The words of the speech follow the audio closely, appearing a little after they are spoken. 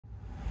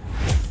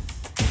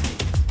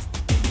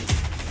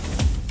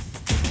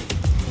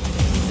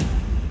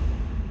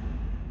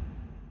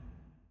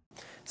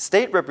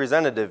State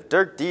Representative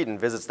Dirk Deaton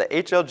visits the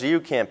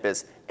HLGU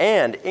campus,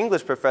 and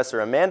English professor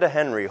Amanda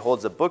Henry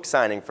holds a book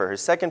signing for her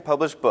second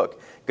published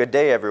book. Good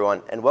day,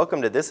 everyone, and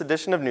welcome to this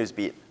edition of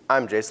Newsbeat.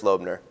 I'm Jace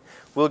Loebner.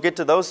 We'll get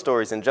to those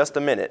stories in just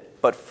a minute,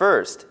 but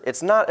first,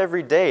 it's not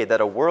every day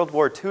that a World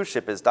War II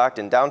ship is docked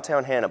in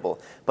downtown Hannibal,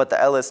 but the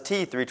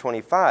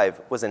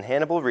LST-325 was in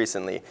Hannibal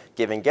recently,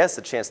 giving guests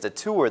a chance to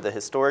tour the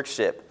historic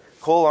ship.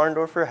 Cole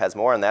Arndorfer has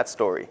more on that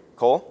story.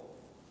 Cole?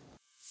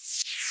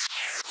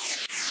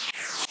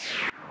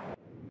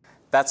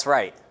 That's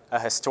right. A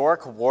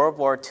historic World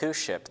War II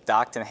ship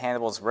docked in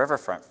Hannibal's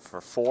riverfront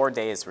for 4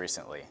 days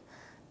recently.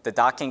 The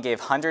docking gave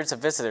hundreds of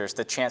visitors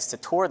the chance to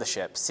tour the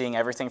ship, seeing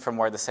everything from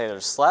where the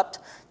sailors slept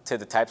to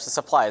the types of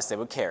supplies they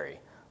would carry,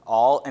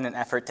 all in an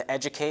effort to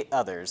educate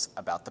others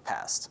about the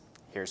past.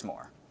 Here's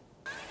more.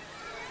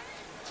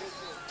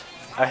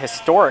 A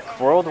historic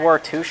World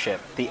War II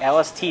ship, the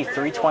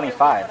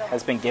LST-325,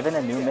 has been given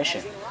a new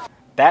mission.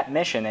 That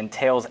mission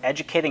entails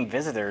educating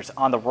visitors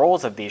on the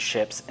roles of these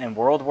ships in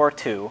World War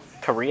II,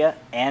 Korea,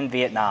 and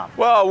Vietnam.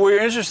 Well, we're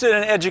interested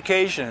in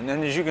education,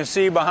 and as you can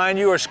see behind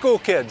you are school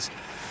kids.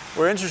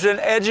 We're interested in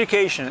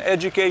education,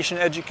 education,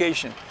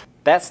 education.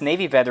 That's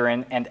Navy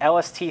veteran and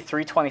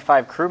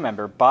LST-325 crew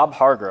member Bob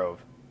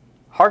Hargrove.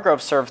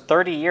 Hargrove served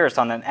 30 years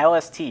on an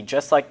LST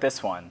just like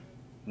this one.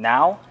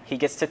 Now, he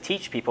gets to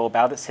teach people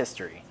about its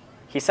history.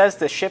 He says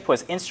the ship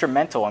was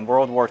instrumental in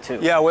World War II.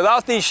 Yeah,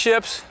 without these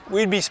ships,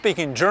 we'd be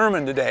speaking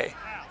German today.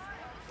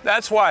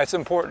 That's why it's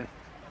important.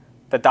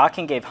 The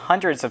docking gave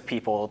hundreds of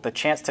people the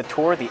chance to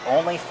tour the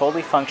only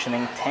fully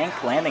functioning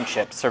tank landing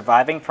ship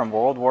surviving from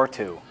World War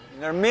II.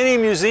 There are many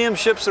museum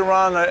ships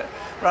around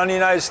the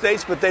United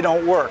States, but they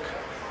don't work.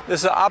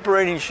 This is an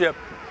operating ship.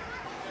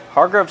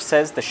 Hargrove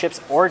says the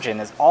ship's origin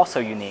is also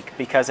unique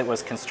because it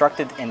was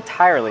constructed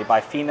entirely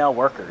by female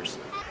workers.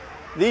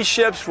 These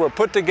ships were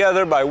put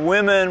together by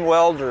women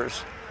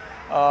welders.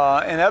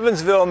 And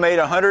Evansville made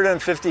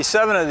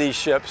 157 of these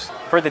ships.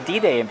 For the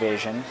D-Day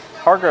invasion,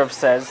 Hargrove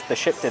says the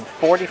ship did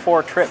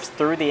 44 trips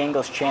through the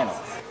English Channel.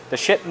 The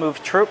ship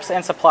moved troops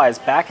and supplies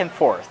back and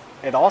forth.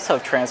 It also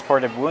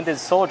transported wounded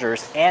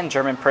soldiers and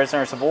German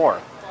prisoners of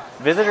war.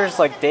 Visitors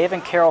like Dave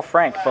and Carol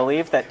Frank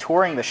believe that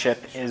touring the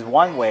ship is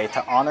one way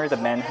to honor the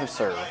men who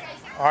served.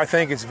 I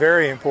think it's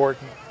very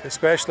important,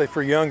 especially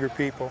for younger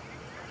people,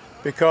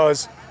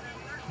 because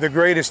the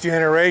greatest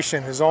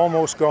generation is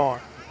almost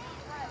gone.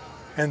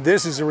 And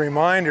this is a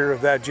reminder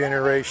of that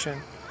generation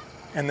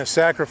and the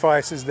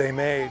sacrifices they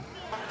made.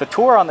 The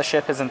tour on the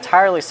ship is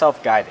entirely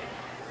self-guided.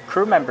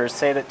 Crew members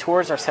say that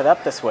tours are set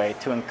up this way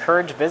to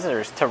encourage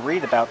visitors to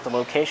read about the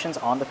locations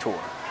on the tour.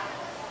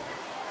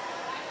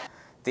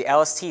 The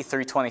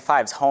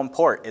LST-325's home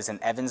port is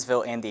in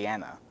Evansville,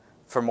 Indiana.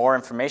 For more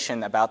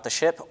information about the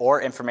ship or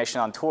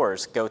information on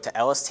tours, go to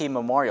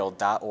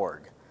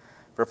lstmemorial.org.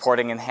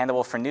 Reporting in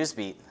Hannibal for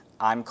Newsbeat,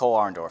 I'm Cole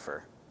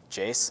Arndorfer.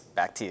 Jace,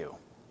 back to you.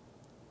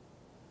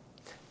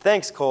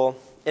 Thanks, Cole.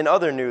 In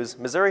other news,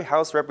 Missouri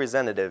House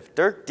Representative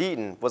Dirk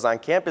Deaton was on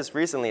campus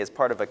recently as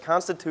part of a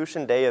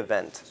Constitution Day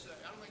event.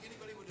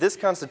 This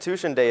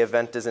Constitution Day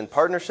event is in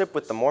partnership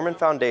with the Mormon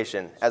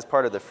Foundation as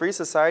part of the Free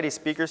Society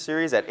Speaker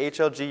Series at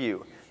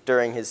HLGU.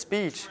 During his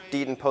speech,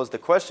 Deaton posed the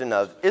question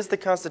of, is the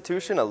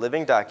Constitution a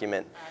living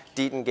document?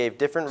 Deaton gave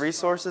different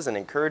resources and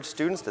encouraged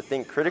students to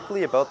think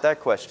critically about that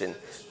question.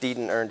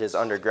 Deaton earned his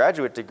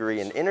undergraduate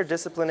degree in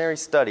interdisciplinary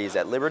studies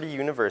at Liberty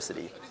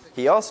University.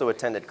 He also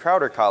attended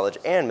Crowder College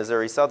and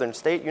Missouri Southern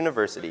State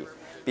University.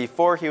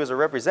 Before he was a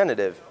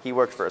representative, he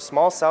worked for a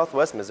small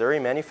Southwest Missouri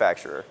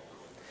manufacturer.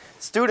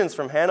 Students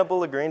from Hannibal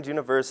LaGrange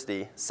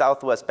University,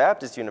 Southwest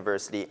Baptist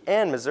University,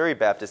 and Missouri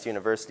Baptist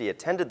University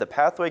attended the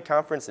Pathway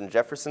Conference in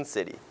Jefferson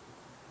City.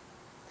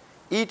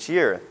 Each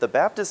year, the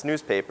Baptist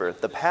newspaper,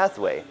 The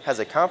Pathway, has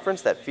a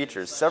conference that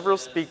features several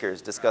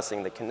speakers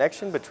discussing the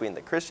connection between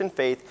the Christian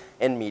faith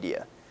and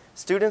media.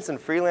 Students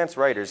and freelance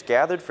writers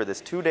gathered for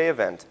this two-day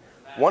event.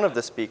 One of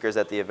the speakers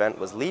at the event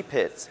was Lee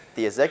Pitts,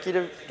 the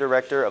executive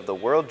director of the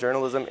World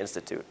Journalism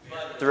Institute.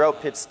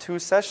 Throughout Pitts' two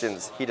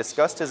sessions, he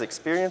discussed his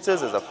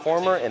experiences as a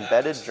former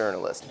embedded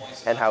journalist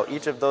and how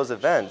each of those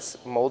events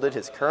molded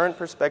his current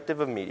perspective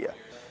of media.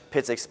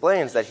 Pitts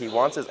explains that he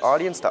wants his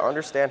audience to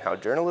understand how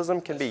journalism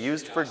can be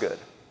used for good.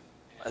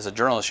 As a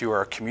journalist, you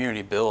are a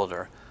community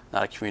builder,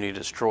 not a community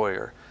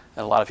destroyer.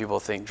 And a lot of people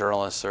think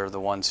journalists are the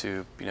ones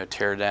who,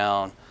 tear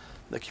down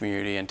the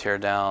community and tear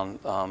down,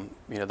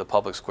 the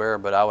public square.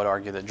 But I would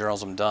argue that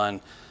journalism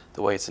done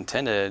the way it's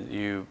intended,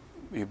 you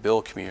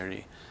build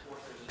community.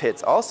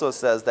 Pitts also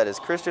says that his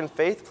Christian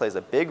faith plays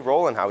a big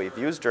role in how he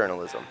views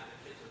journalism.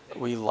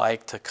 We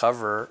like to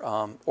cover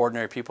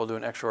ordinary people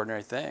doing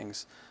extraordinary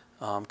things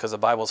because the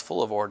Bible is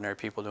full of ordinary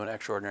people doing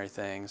extraordinary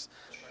things.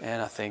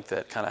 And I think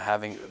that kind of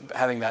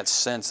having that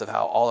sense of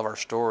how all of our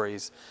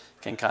stories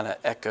can kind of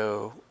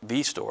echo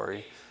the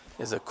story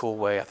is a cool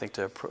way, I think,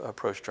 to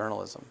approach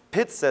journalism.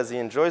 Pitts says he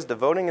enjoys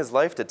devoting his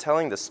life to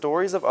telling the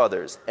stories of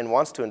others and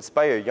wants to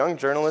inspire young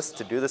journalists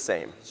to do the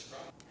same.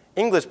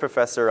 English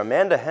professor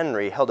Amanda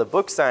Henry held a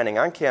book signing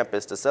on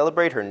campus to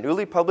celebrate her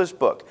newly published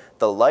book,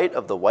 The Light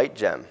of the White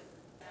Gem.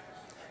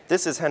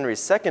 This is Henry's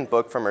second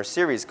book from her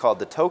series called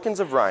The Tokens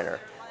of Reiner.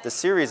 The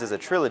series is a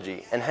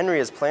trilogy, and Henry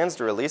has plans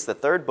to release the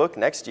third book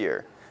next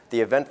year.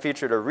 The event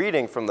featured a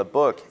reading from the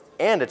book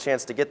and a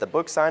chance to get the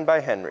book signed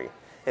by Henry.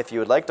 If you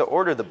would like to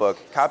order the book,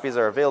 copies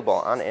are available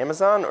on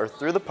Amazon or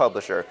through the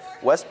publisher,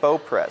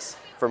 Westbow Press.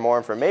 For more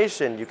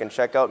information, you can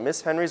check out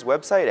Miss Henry's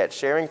website at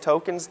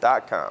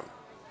sharingtokens.com.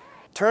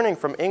 Turning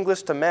from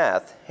English to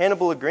math,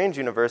 Hannibal LaGrange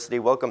University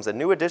welcomes a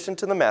new addition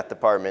to the math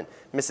department.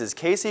 Mrs.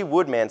 Casey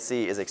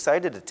Woodmansee is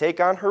excited to take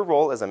on her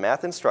role as a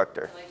math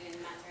instructor.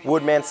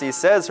 Woodmansee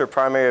says her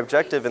primary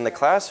objective in the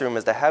classroom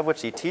is to have what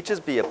she teaches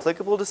be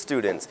applicable to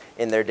students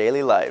in their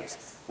daily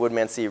lives.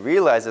 Woodmansee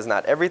realizes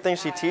not everything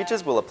she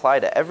teaches will apply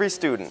to every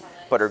student,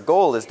 but her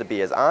goal is to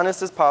be as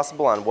honest as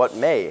possible on what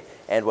may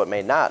and what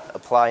may not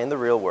apply in the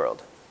real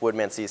world.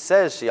 Woodmansee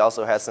says she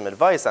also has some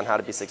advice on how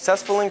to be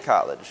successful in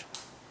college.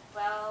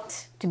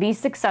 To be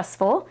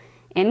successful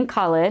in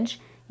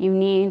college, you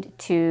need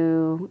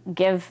to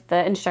give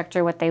the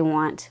instructor what they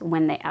want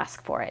when they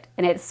ask for it.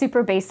 And it's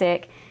super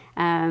basic,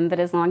 but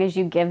as long as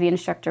you give the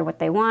instructor what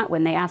they want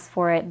when they ask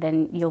for it,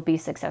 then you'll be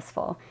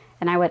successful.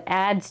 And I would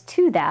add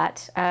to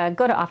that,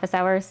 go to office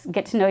hours,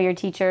 get to know your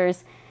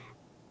teachers.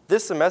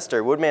 This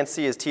semester,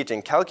 Woodmansee is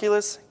teaching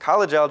calculus,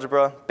 college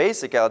algebra,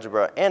 basic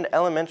algebra, and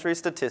elementary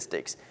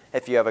statistics.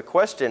 If you have a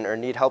question or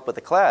need help with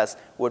the class,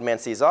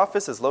 Woodmansee's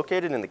office is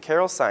located in the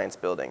Carroll Science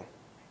Building.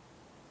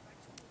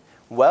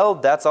 Well,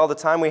 that's all the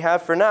time we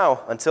have for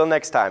now. Until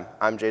next time,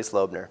 I'm Jace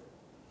Loebner.